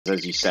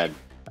As you said,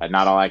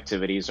 not all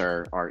activities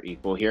are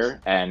equal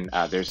here. And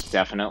there's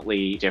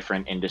definitely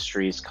different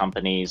industries,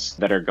 companies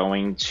that are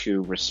going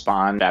to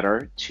respond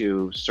better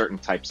to certain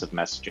types of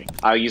messaging.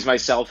 I'll use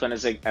myself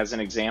as an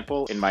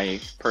example. In my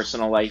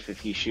personal life,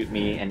 if you shoot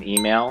me an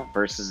email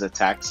versus a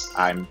text,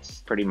 I'm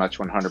pretty much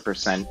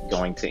 100%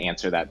 going to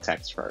answer that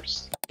text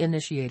first.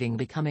 Initiating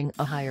becoming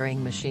a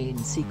hiring machine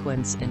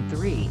sequence in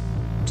 3,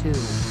 2,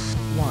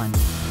 1.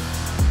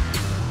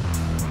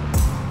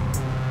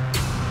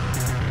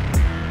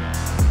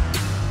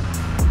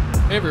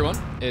 Hey everyone,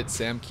 it's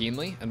Sam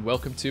Keenley, and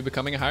welcome to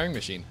Becoming a Hiring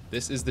Machine.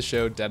 This is the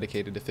show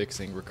dedicated to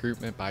fixing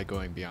recruitment by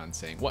going beyond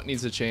saying what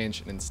needs to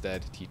change and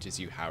instead teaches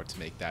you how to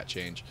make that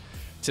change.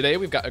 Today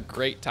we've got a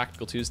great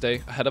Tactical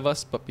Tuesday ahead of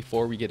us, but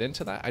before we get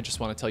into that, I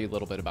just want to tell you a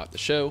little bit about the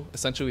show.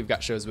 Essentially, we've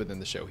got shows within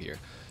the show here.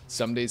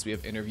 Some days we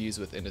have interviews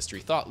with industry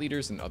thought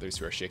leaders and others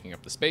who are shaking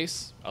up the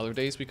space. Other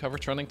days we cover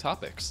trending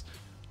topics.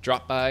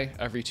 Drop by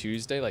every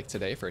Tuesday, like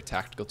today, for a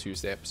Tactical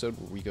Tuesday episode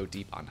where we go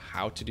deep on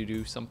how to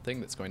do something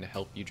that's going to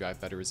help you drive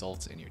better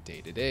results in your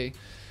day-to-day.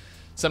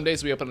 Some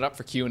days we open it up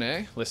for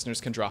Q&A. Listeners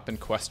can drop in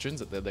questions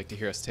that they'd like to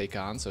hear us take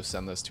on, so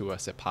send those to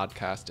us at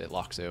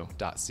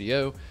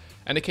podcast@loxo.co.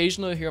 And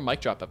occasionally you'll hear a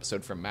mic drop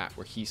episode from Matt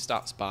where he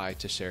stops by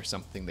to share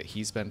something that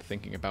he's been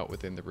thinking about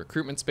within the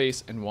recruitment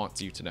space and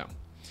wants you to know.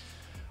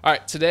 All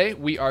right, today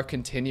we are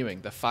continuing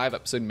the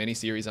 5-episode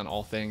mini-series on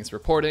all things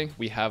reporting.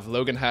 We have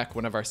Logan,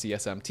 one of our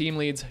CSM team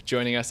leads,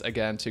 joining us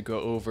again to go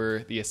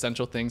over the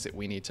essential things that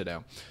we need to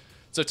know.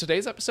 So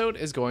today's episode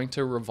is going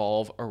to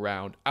revolve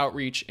around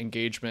outreach,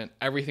 engagement,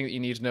 everything that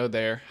you need to know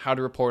there, how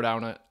to report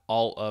on it,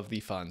 all of the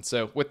fun.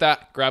 So with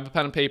that, grab a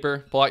pen and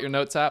paper, pull out your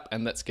notes app,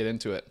 and let's get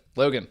into it.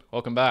 Logan,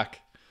 welcome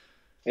back.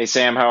 Hey,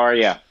 Sam, how are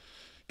you?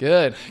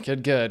 Good.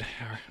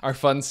 Our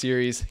fun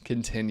series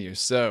continues.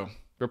 So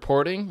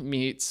reporting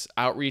meets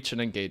outreach and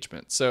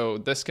engagement. So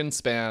this can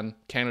span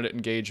candidate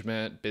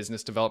engagement,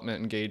 business development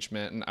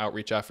engagement, and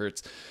outreach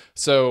efforts.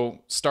 So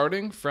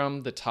starting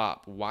from the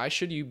top, why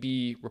should you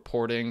be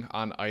reporting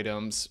on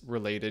items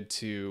related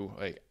to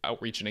like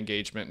outreach and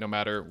engagement, no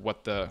matter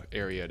what the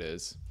area it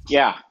is?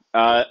 Yeah,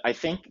 I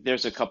think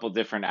there's a couple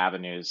different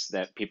avenues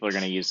that people are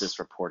going to use this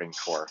reporting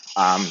for.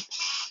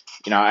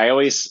 I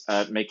always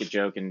make a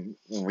joke, and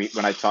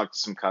when I talk to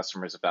some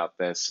customers about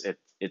this,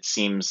 it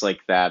seems like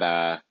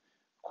that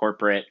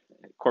corporate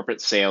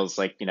sales,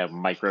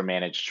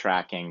 micromanage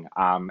tracking.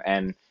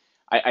 And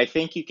I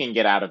think you can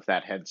get out of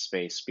that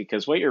headspace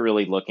because what you're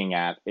really looking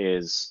at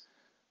is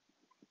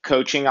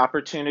coaching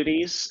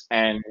opportunities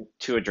and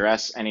to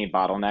address any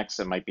bottlenecks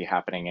that might be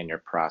happening in your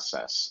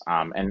process.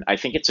 And I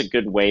think it's a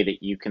good way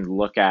that you can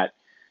look at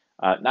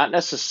not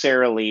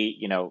necessarily,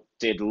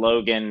 did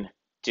Logan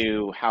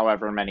do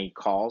however many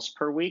calls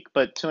per week,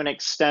 but to an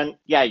extent,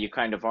 yeah, you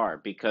kind of are,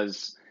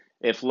 because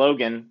if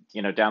Logan,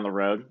 down the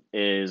road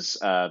is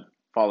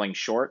falling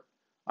short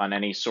on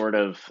any sort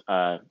of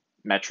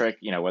metric,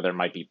 whether it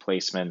might be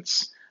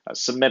placements,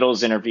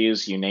 submittals,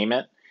 interviews, you name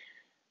it,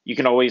 you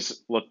can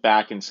always look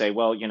back and say,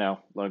 well,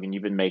 Logan,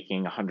 you've been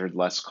making 100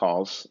 less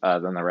calls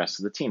than the rest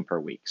of the team per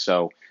week.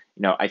 So,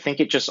 I think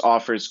it just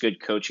offers good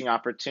coaching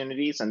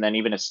opportunities. And then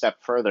even a step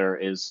further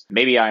is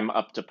maybe I'm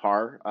up to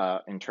par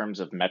in terms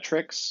of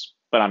metrics,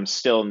 but I'm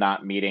still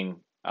not meeting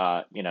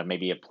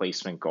maybe a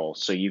placement goal.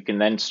 So you can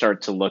then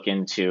start to look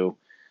into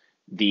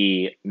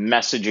the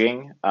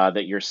messaging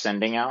that you're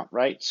sending out,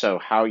 right? So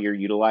how you're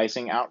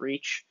utilizing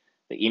outreach,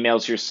 the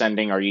emails you're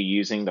sending, are you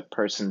using the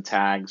person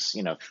tags,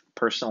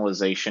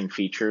 personalization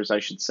features, I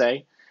should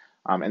say?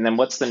 And then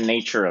what's the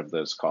nature of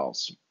those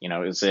calls?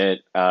 Is it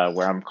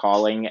where I'm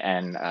calling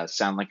and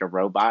sound like a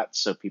robot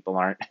so people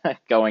aren't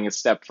going a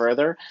step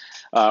further?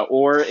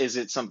 Or is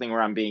it something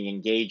where I'm being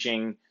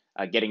engaging,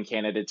 getting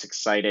candidates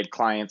excited,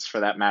 clients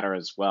for that matter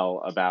as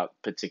well, about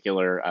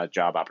particular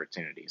job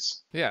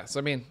opportunities? Yeah, so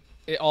I mean,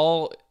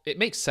 it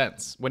makes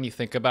sense when you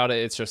think about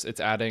it. It's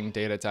adding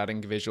data, it's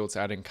adding visual, it's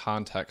adding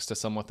context to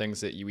some of the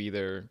things that you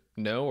either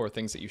know or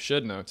things that you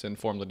should know to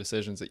inform the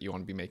decisions that you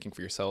want to be making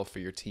for yourself, for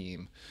your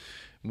team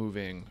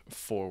moving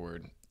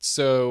forward.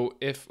 So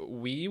if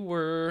we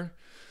were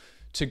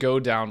to go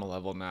down a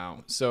level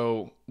now,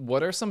 so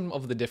what are some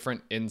of the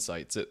different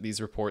insights that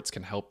these reports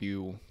can help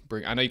you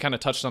bring? I know you kind of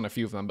touched on a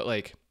few of them, but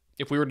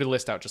if we were to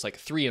list out just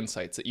 3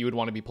 insights that you would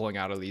want to be pulling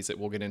out of these that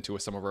we'll get into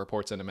with some of our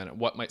reports in a minute,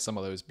 what might some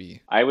of those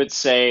be? I would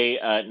say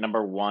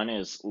number one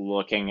is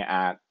looking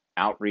at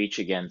outreach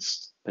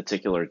against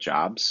particular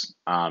jobs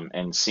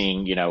and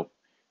seeing,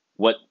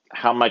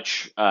 how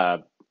much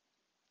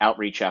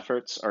outreach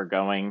efforts are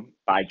going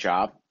by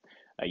job.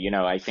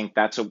 I think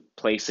that's a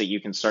place that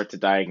you can start to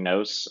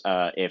diagnose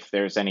if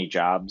there's any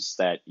jobs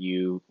that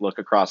you look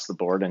across the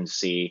board and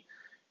see,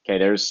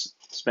 okay,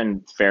 it's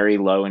been very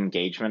low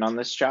engagement on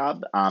this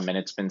job, and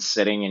it's been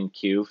sitting in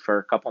queue for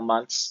a couple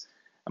months.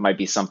 It might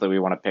be something we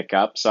want to pick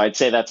up. So I'd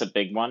say that's a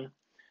big one.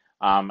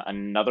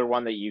 Another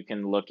one that you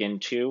can look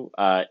into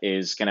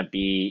is going to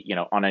be,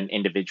 on an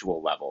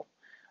individual level,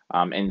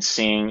 and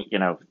seeing,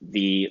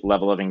 the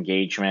level of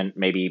engagement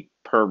maybe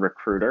per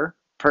recruiter,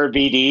 per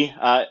BD,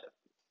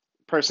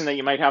 person that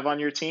you might have on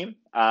your team.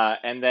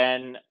 And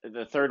then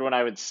the third one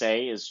I would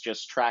say is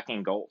just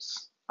tracking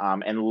goals,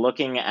 and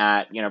looking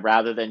at,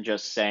 rather than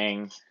just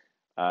saying,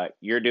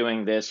 you're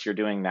doing this, you're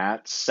doing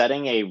that,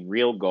 setting a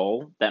real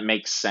goal that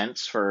makes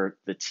sense for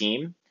the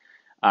team.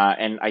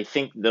 And I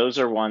think those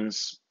are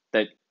ones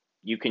that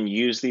you can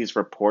use these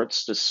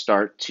reports to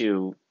start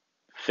to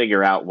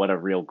figure out what a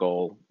real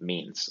goal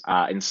means.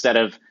 Instead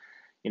of,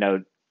 you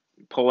know,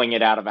 pulling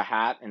it out of a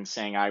hat and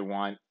saying, I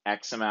want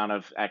X amount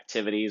of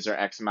activities or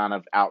X amount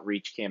of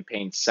outreach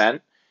campaigns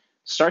sent,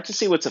 start to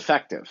see what's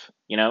effective.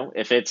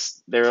 If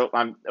it's there,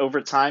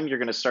 over time, you're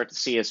going to start to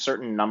see a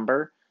certain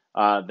number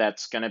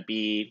that's going to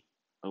be,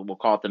 we'll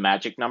call it the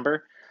magic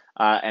number.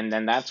 And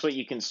then that's what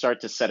you can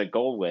start to set a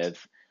goal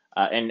with,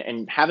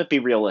 and have it be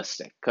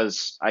realistic.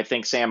 Because I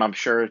think, Sam, I'm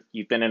sure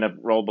you've been in a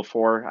role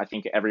before. I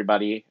think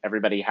everybody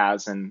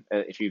has, and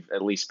if you've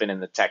at least been in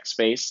the tech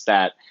space,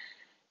 that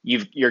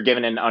you're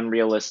given an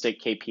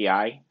unrealistic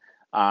KPI,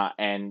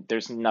 and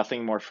there's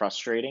nothing more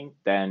frustrating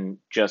than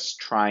just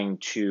trying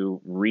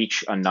to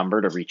reach a number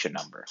to reach a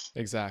number.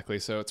 Exactly.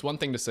 So it's one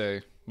thing to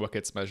say what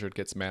gets measured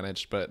gets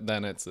managed, but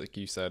then it's like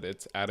you said,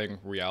 it's adding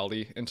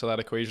reality into that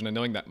equation and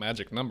knowing that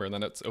magic number. And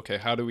then it's okay,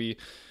 how do we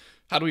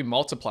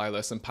multiply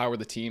this, empower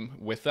the team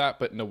with that,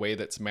 but in a way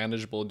that's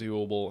manageable,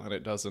 doable, and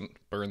it doesn't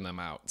burn them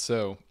out.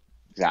 So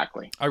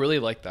exactly. I really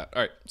like that.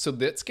 All right, so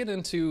let's get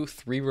into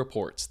 3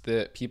 reports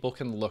that people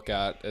can look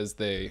at as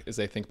they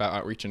think about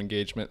outreach and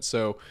engagement.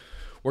 So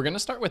we're going to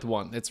start with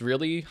one. It's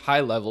really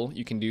high level.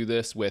 You can do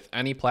this with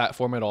any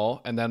platform at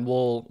all, and then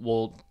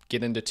we'll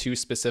get into 2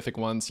 specific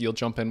ones. You'll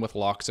jump in with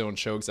Loxo and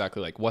show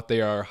exactly like what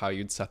they are, how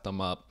you'd set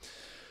them up.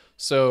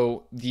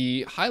 So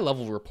the high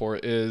level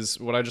report is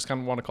what I just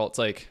kind of want to call, it's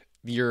like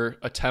your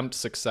attempt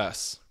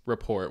success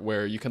report,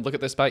 where you can look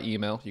at this by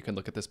email, you can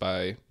look at this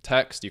by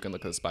text, you can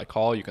look at this by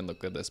call, you can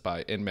look at this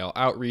by in-mail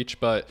outreach,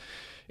 but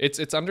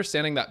it's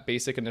understanding that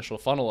basic initial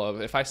funnel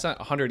of, if I sent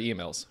 100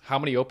 emails, how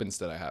many opens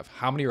did I have?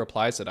 How many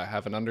replies did I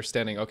have? And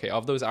understanding, okay,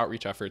 of those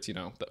outreach efforts,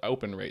 the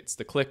open rates,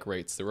 the click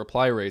rates, the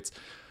reply rates,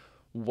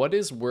 what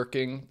is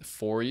working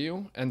for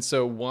you? And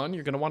so one,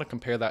 you're going to want to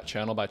compare that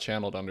channel by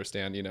channel to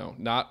understand,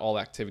 not all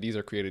activities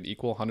are created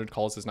equal. 100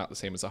 calls is not the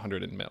same as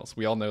 100 emails.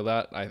 We all know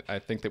that. I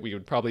think that we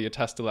would probably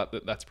attest to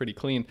that that's pretty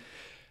clean.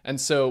 And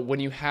so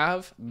when you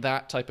have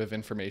that type of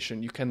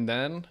information, you can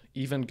then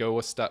even go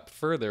a step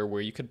further,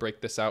 where you could break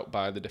this out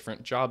by the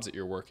different jobs that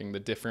you're working, the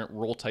different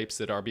role types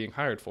that are being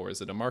hired for. Is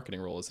it a marketing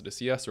role? Is it a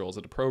CS role? Is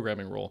it a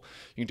programming role?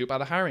 You can do it by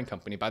the hiring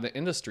company, by the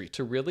industry,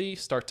 to really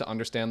start to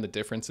understand the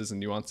differences and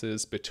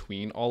nuances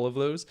between all of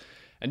those.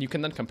 And you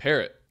can then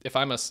compare it. If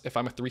I'm a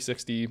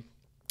 360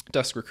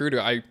 desk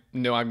recruiter, I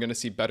know I'm going to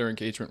see better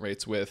engagement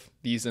rates with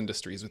these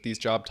industries, with these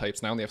job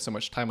types. And I only have so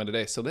much time on a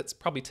day, so let's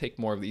probably take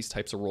more of these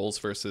types of roles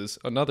versus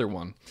another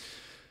one.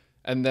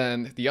 And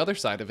then the other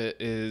side of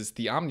it is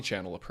the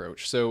omni-channel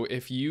approach. So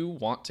if you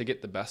want to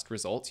get the best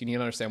results, you need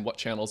to understand what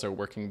channels are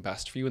working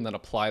best for you and then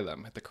apply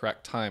them at the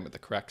correct time, at the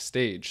correct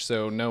stage.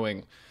 So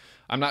knowing,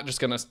 I'm not just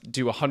going to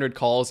do 100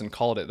 calls and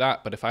call it at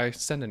that, but if I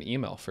send an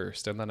email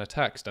first and then a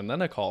text and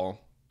then a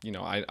call,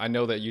 I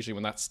know that usually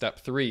when that's step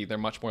 3, they're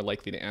much more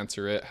likely to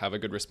answer it, have a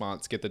good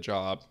response, get the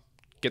job,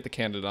 get the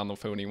candidate on the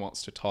phone he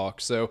wants to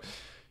talk. So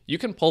you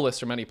can pull this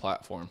from any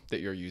platform that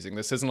you're using.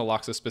 This isn't a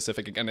Loxo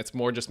specific. Again, it's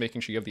more just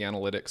making sure you have the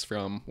analytics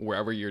from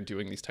wherever you're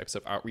doing these types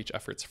of outreach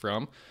efforts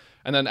from,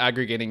 and then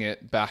aggregating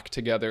it back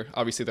together.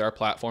 Obviously, there are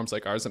platforms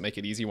like ours that make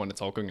it easy when it's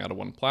all going out of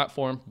one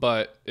platform,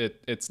 but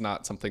it's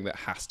not something that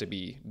has to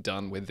be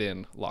done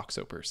within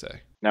Loxo per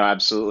se. No,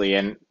 absolutely.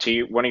 And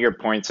one of your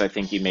points I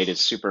think you made is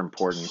super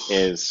important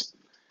is,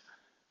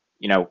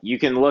 you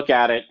can look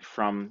at it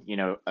from,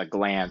 a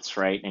glance,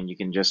 right? And you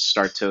can just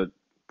start to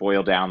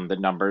boil down the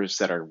numbers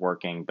that are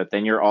working, but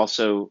then you're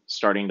also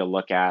starting to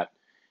look at,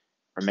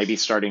 or maybe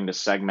starting to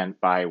segment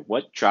by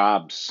what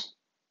jobs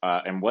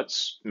and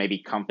what's maybe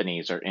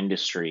companies or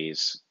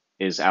industries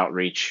is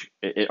outreach,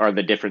 are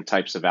the different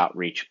types of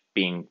outreach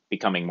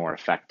becoming more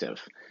effective?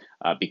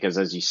 Because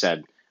as you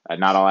said,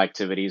 not all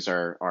activities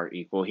are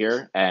equal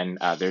here. And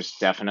there's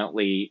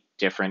definitely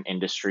different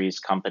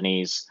industries,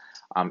 companies,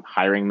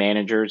 hiring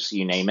managers,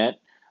 you name it,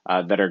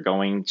 that are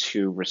going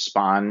to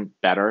respond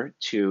better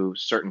to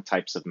certain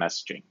types of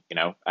messaging,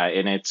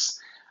 and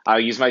I'll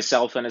use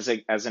myself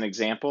as an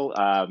example.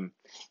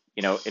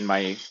 In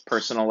my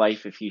personal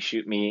life, if you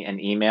shoot me an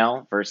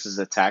email versus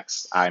a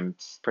text, I'm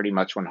pretty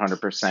much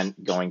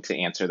 100% going to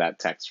answer that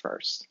text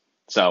first.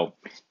 So,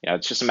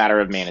 it's just a matter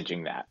of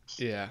managing that.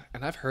 Yeah.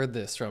 And I've heard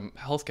this from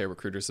healthcare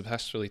recruiters,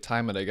 especially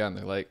time and again.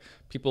 They're like,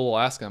 people will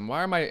ask them,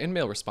 why are my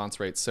in-mail response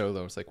rates so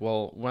low? It's like,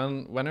 well,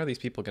 when are these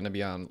people going to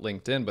be on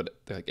LinkedIn? But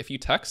they're like, if you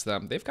text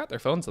them, they've got their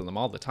phones on them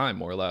all the time,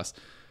 more or less.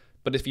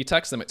 But if you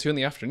text them at 2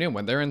 p.m.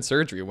 when they're in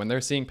surgery, when they're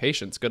seeing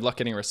patients, good luck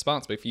getting a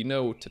response. But if you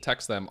know to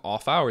text them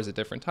off hours at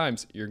different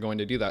times, you're going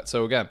to do that.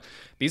 So again,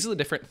 these are the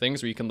different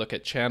things where you can look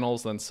at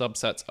channels and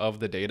subsets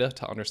of the data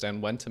to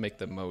understand when to make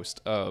the most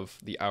of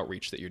the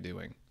outreach that you're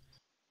doing.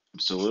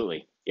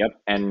 Absolutely. Yep.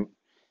 And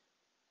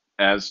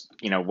as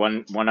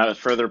one other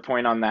further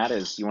point on that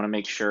is, you want to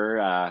make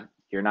sure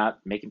you're not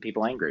making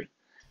people angry.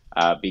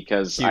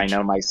 Because I Huge.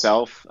 know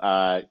myself,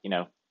 I'm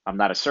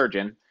not a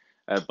surgeon,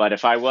 but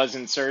if I was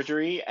in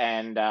surgery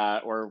and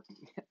or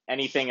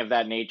anything of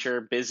that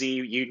nature,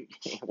 busy,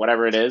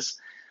 whatever it is,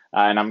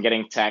 and I'm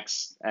getting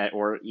texts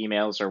or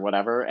emails or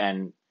whatever,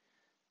 and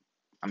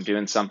I'm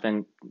doing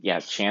something, yeah,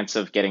 chance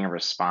of getting a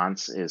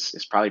response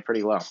is probably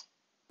pretty low.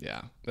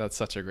 Yeah, that's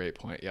such a great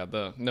point. Yeah,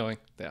 the knowing,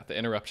 yeah, the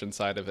interruption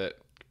side of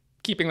it,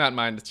 keeping that in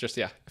mind. It's just,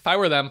 yeah, if I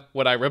were them,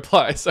 would I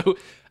reply? So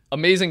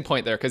amazing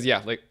point there. Cause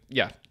yeah, like,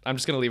 yeah, I'm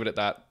just going to leave it at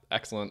that.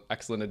 Excellent,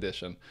 excellent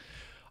addition.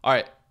 All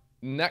right.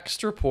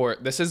 Next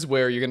report. This is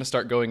where you're going to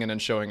start going in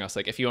and showing us,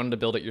 like, if you wanted to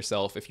build it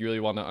yourself, if you really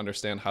want to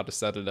understand how to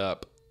set it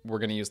up, we're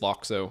going to use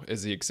Loxo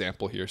as the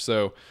example here.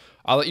 So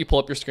I'll let you pull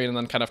up your screen and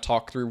then kind of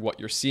talk through what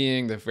you're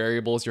seeing, the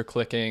variables you're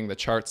clicking, the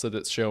charts that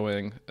it's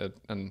showing,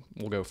 and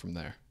we'll go from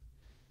there.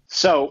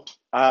 So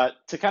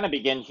to kind of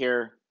begin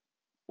here,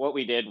 what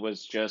we did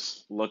was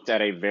just looked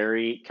at a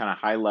very kind of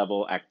high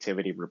level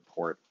activity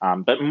report,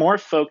 but more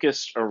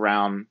focused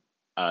around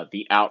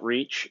the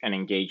outreach and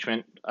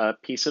engagement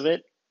piece of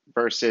it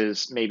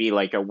versus maybe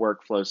like a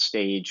workflow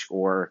stage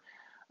or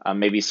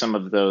maybe some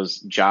of those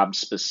job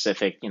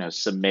specific,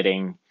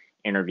 submitting,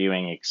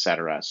 interviewing,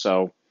 etc.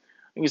 So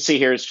you can see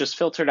here it's just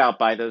filtered out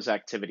by those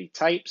activity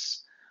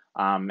types.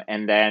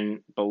 And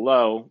then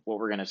below, what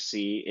we're going to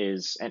see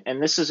is,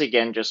 and this is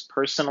again just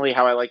personally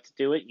how I like to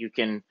do it. You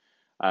can,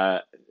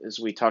 as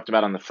we talked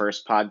about on the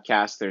first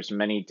podcast, there's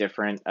many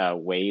different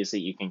ways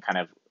that you can kind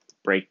of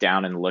break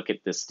down and look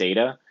at this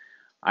data.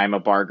 I'm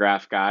a bar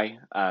graph guy,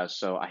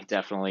 so I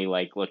definitely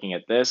like looking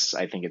at this.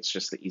 I think it's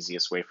just the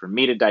easiest way for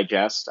me to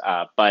digest.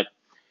 But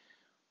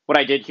what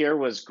I did here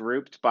was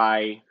grouped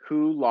by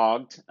who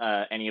logged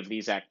any of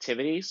these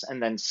activities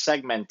and then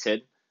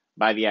segmented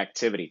by the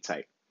activity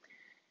type.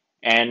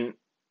 And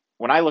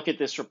when I look at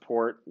this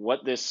report,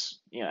 what this,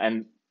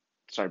 and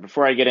sorry,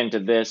 before I get into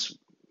this,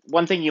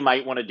 one thing you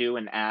might want to do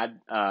and add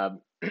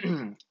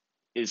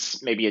is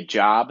maybe a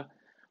job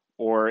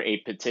or a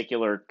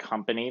particular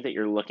company that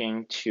you're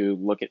looking to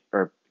look at,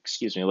 or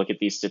excuse me, look at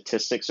these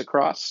statistics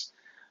across.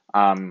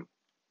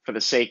 For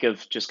the sake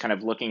of just kind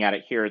of looking at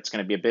it here, it's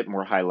going to be a bit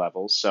more high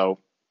level. So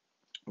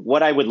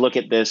what I would look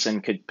at this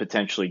and could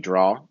potentially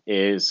draw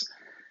is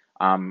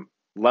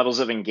levels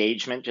of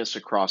engagement just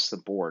across the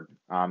board.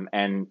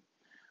 And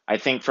I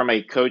think from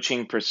a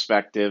coaching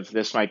perspective,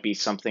 this might be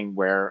something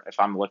where if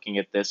I'm looking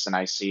at this and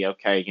I see,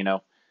 okay,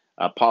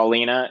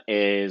 Paulina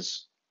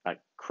is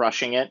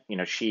crushing it.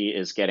 She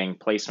is getting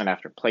placement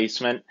after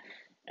placement.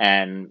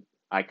 And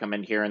I come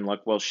in here and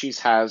look, well,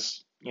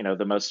 has,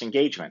 the most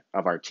engagement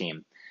of our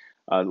team.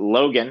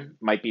 Logan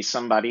might be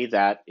somebody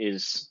that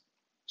is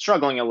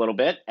struggling a little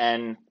bit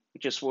and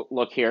just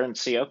look here and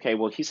see, okay,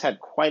 well, he's had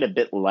quite a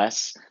bit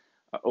less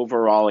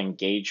overall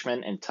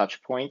engagement and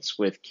touch points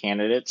with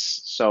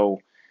candidates. So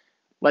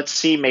let's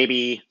see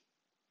maybe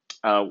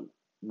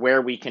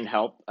where we can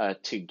help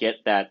to get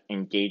that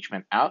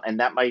engagement out. And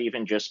that might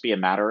even just be a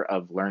matter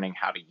of learning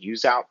how to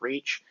use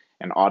outreach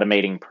and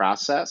automating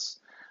process.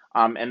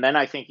 And then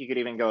I think you could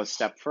even go a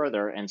step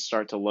further and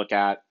start to look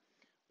at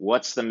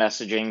what's the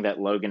messaging that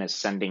Logan is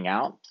sending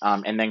out,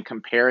 and then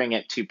comparing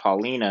it to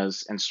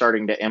Paulina's and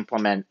starting to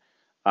implement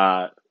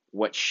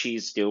what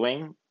she's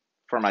doing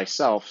for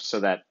myself so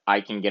that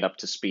I can get up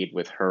to speed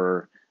with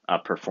her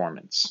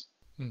performance.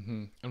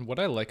 Mm-hmm. And what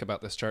I like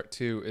about this chart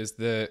too is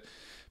that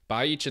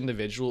by each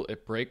individual,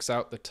 it breaks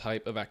out the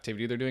type of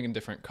activity they're doing in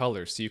different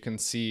colors. So you can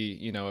see,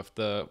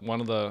 if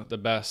one of the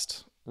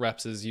best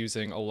reps is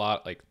using a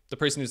lot, like the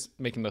person who's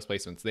making those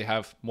placements, they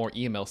have more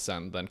email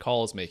send than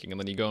calls making. And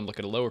then you go and look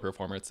at a lower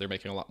performance, they're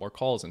making a lot more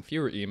calls and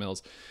fewer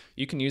emails.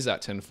 You can use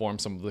that to inform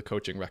some of the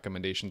coaching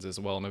recommendations as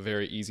well in a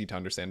very easy to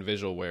understand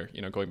visual where,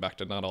 going back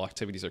to not all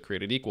activities are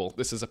created equal.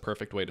 This is a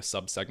perfect way to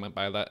sub-segment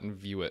by that and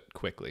view it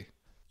quickly.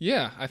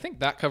 Yeah, I think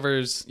that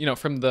covers,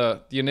 from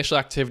the initial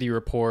activity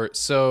report.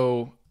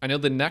 So I know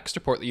the next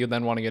report that you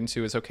then want to get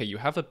into is, okay, you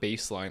have a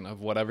baseline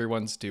of what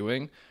everyone's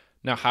doing.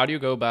 Now, how do you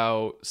go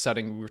about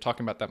setting, we were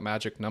talking about that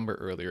magic number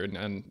earlier,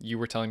 and you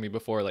were telling me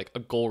before, like a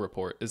goal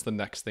report is the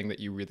next thing that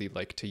you really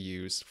like to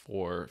use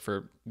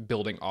for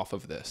building off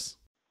of this.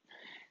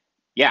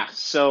 Yeah,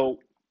 so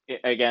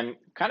again,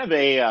 kind of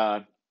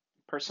a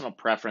personal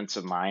preference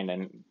of mine,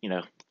 and,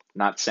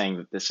 not saying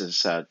that this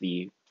is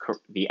the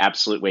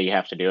absolute way you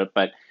have to do it,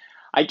 but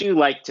I do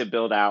like to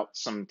build out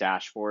some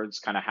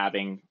dashboards, kind of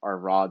having our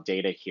raw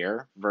data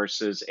here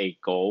versus a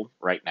goal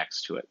right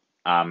next to it.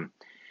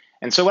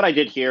 And so what I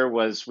did here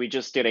was we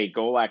just did a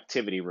goal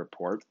activity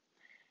report.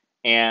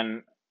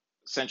 And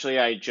essentially,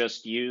 I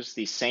just used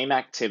the same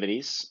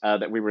activities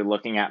that we were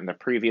looking at in the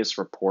previous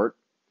report.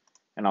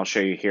 And I'll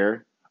show you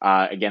here.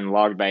 Again,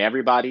 logged by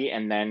everybody.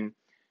 And then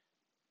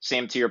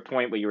Sam, to your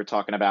point, what you were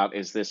talking about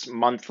is this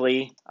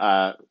monthly,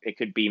 it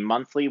could be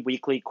monthly,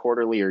 weekly,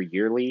 quarterly, or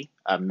yearly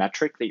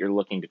metric that you're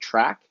looking to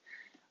track.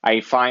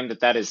 I find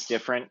that is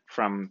different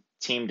from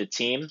team to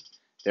team.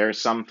 There are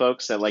some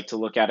folks that like to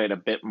look at it a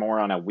bit more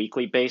on a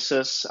weekly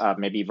basis,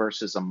 maybe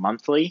versus a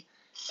monthly.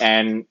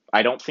 And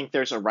I don't think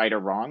there's a right or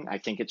wrong. I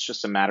think it's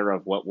just a matter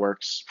of what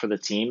works for the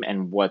team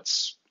and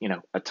what's,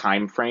 a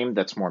time frame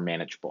that's more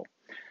manageable.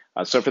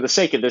 So for the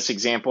sake of this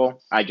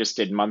example, I just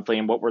did monthly,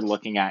 and what we're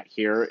looking at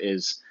here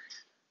is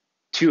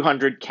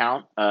 200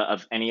 count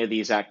of any of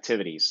these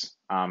activities.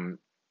 And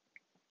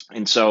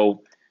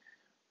so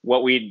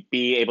what we'd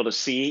be able to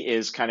see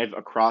is kind of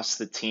across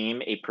the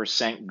team a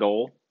percent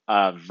goal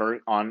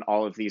on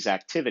all of these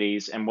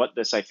activities. And what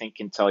this, I think,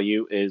 can tell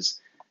you is,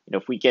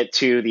 if we get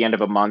to the end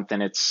of a month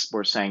and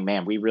we're saying,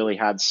 man, we really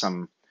had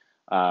we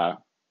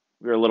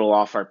were a little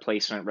off our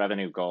placement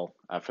revenue goal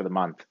for the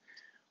month.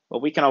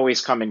 Well, we can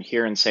always come in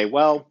here and say,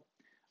 well,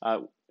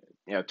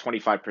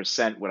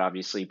 25% would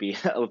obviously be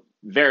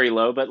very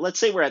low, but let's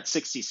say we're at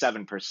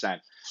 67%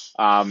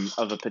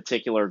 of a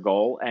particular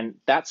goal. And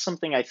that's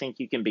something I think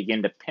you can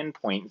begin to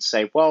pinpoint and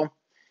say, well,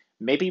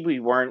 maybe we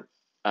weren't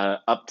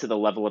up to the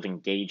level of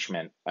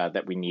engagement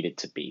that we needed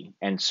to be.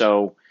 And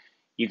so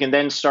you can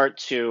then start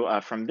to,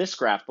 from this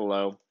graph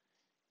below,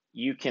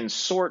 you can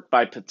sort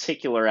by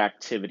particular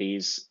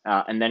activities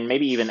and then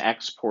maybe even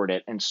export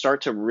it and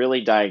start to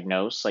really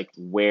diagnose like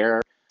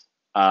where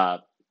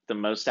the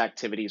most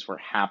activities were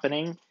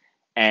happening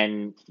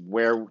and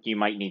where you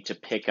might need to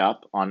pick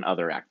up on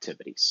other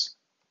activities.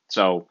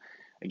 So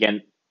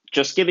again,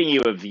 just giving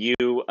you a view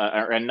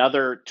or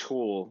another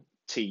tool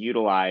to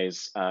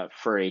utilize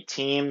for a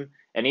team.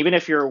 And even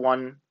if you're a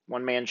one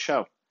man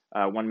show,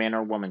 one man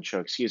or woman show,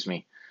 excuse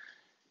me,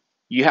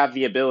 you have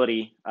the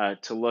ability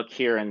to look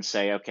here and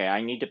say, okay,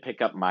 I need to pick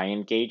up my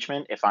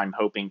engagement if I'm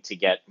hoping to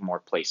get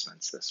more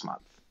placements this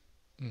month.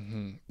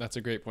 That's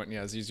a great point.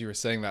 Yeah, as you were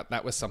saying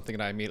that was something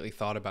that I immediately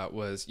thought about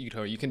was,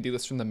 you can do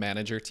this from the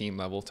manager team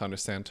level to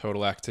understand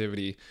total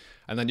activity.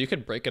 And then you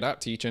could break it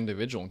out to each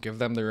individual and give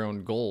them their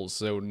own goals.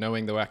 So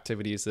knowing the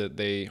activities that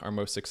they are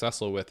most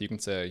successful with, you can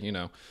say,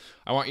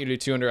 I want you to do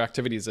 200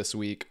 activities this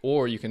week.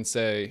 Or you can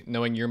say,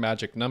 knowing your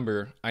magic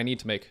number, I need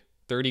to make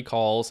 30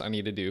 calls, I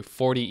need to do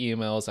 40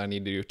 emails, I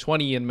need to do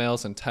 20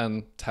 emails and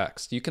 10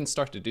 texts. You can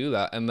start to do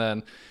that. And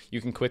then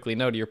you can quickly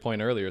know, to your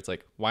point earlier, it's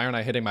like, why aren't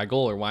I hitting my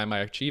goal or why am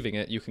I achieving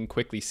it? You can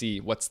quickly see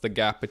what's the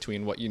gap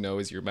between what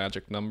is your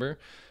magic number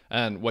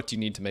and what you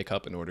need to make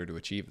up in order to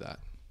achieve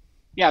that.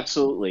 Yeah,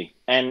 absolutely.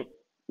 And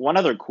one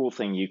other cool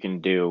thing you can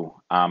do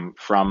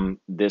from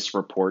this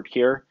report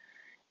here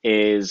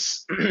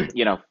is,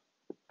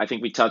 I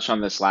think we touched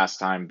on this last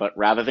time, but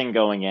rather than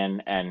going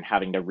in and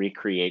having to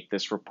recreate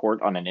this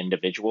report on an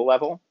individual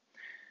level,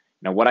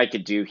 what I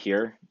could do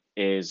here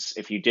is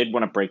if you did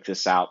want to break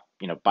this out,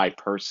 by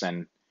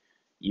person,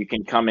 you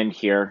can come in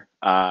here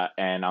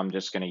and I'm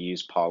just going to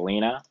use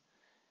Paulina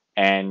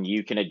and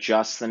you can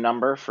adjust the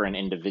number for an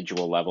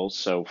individual level.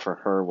 So for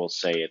her, we'll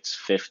say it's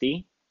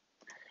 50.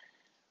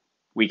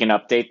 We can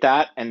update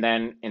that. And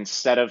then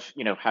instead of,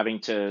 having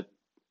to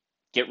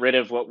get rid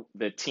of what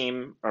the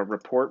team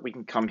report, we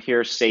can come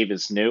here, save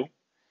as new,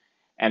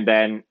 and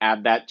then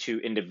add that to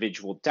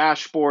individual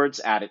dashboards,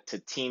 add it to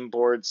team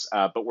boards,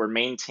 but we're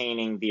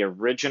maintaining the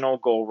original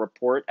goal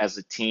report as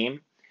a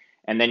team.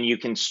 And then you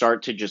can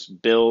start to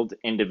just build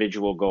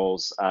individual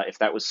goals if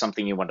that was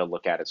something you want to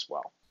look at as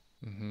well.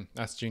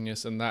 That's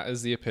genius. And that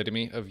is the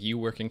epitome of you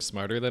working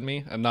smarter than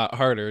me and not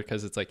harder,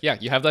 because it's like, yeah,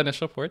 you have that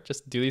initial report,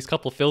 just do these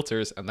couple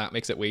filters and that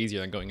makes it way easier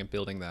than going and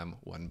building them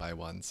one by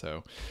one.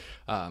 So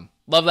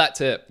love that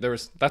tip.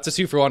 That's a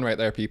 2-for-1 right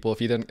there, people,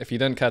 if you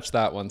didn't catch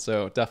that one.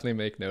 So definitely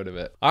make note of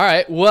it. All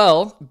right.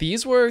 Well,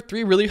 these were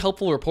 3 really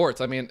helpful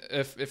reports. I mean,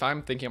 if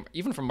I'm thinking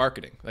even from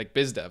marketing, like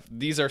biz dev,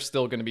 these are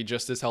still going to be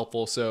just as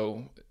helpful.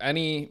 So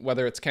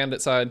whether it's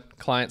candidate side,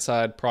 client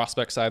side,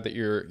 prospect side that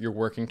you're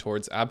working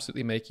towards,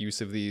 absolutely make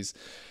use of these.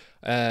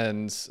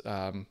 And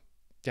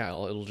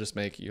it'll just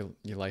make your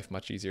life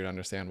much easier to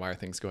understand, why are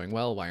things going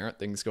well, why aren't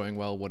things going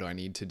well, what do I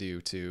need to do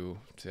to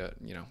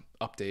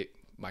update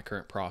my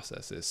current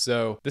processes.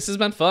 So this has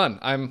been fun.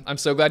 I'm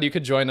so glad you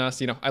could join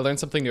us. I learn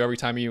something new every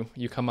time you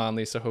come on,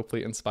 Lisa.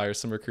 Hopefully it inspires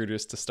some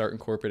recruiters to start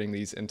incorporating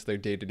these into their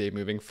day-to-day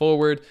moving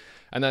forward.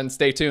 And then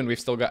stay tuned. We've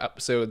still got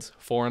episodes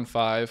 4 and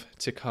 5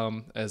 to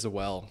come as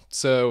well.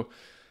 So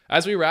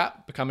as we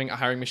wrap, Becoming a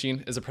Hiring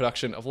Machine is a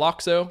production of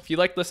Loxo. If you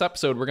like this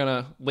episode, we're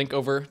going to link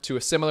over to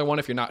a similar one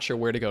if you're not sure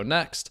where to go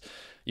next.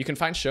 You can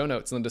find show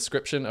notes in the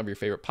description of your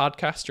favorite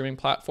podcast streaming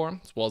platform,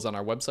 as well as on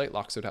our website,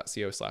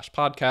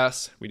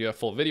 loxo.co/podcasts. We do have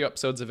full video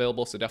episodes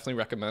available, so definitely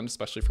recommend,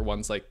 especially for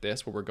ones like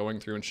this, where we're going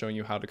through and showing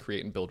you how to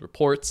create and build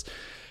reports.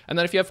 And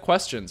then if you have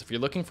questions, if you're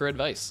looking for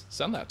advice,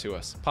 send that to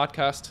us,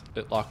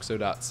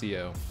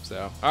 podcast@loxo.co.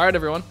 So, all right,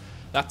 everyone,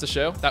 that's the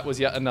show. That was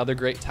yet another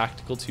great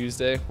Tactical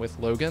Tuesday with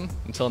Logan.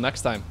 Until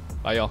next time,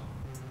 bye, y'all.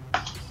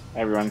 Hi,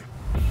 everyone.